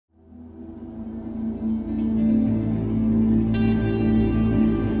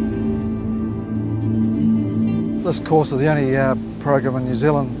This course is the only program in New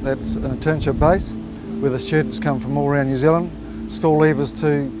Zealand that's an internship base, where the students come from all around New Zealand, school leavers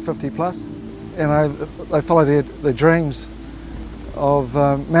to 50 plus. And they follow their dreams of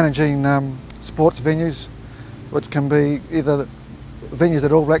managing sports venues, which can be either the venues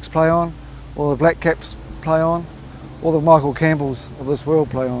that All Blacks play on, or the Black Caps play on, or the Michael Campbells of this world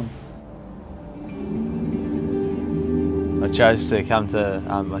play on. I chose to come to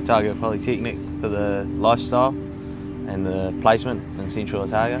Otago Polytechnic for the lifestyle and the placement in Central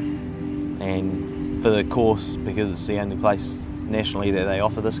Otago, and for the course because it's the only place nationally that they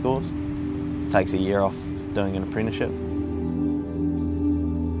offer this course. It takes a year off doing an apprenticeship.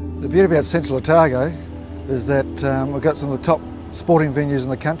 The beauty about Central Otago is that we've got some of the top sporting venues in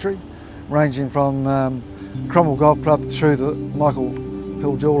the country, ranging from Cromwell Golf Club through the Michael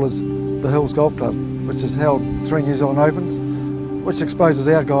Hill Jewellers, the Hills Golf Club, which has held 3 New Zealand Opens, which exposes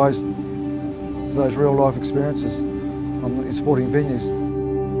our guys to those real life experiences on these sporting venues.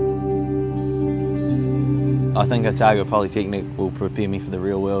 I think Otago Polytechnic will prepare me for the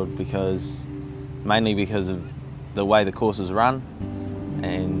real world mainly because of the way the course is run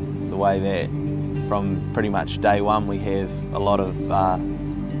and the way that from pretty much day one we have a lot of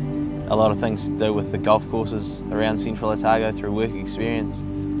things to do with the golf courses around Central Otago through work experience.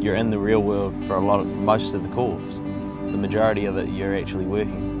 You're in the real world for most of the course. The majority of it you're actually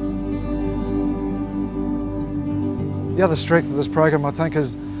working. The other strength of this program, I think,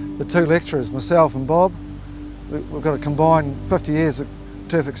 is the 2 lecturers, myself and Bob. We've got a combined 50 years of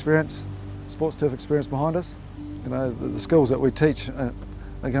turf experience, sports turf experience behind us. You know, the skills that we teach are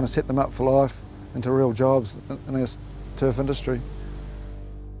going to set them up for life into real jobs in our turf industry.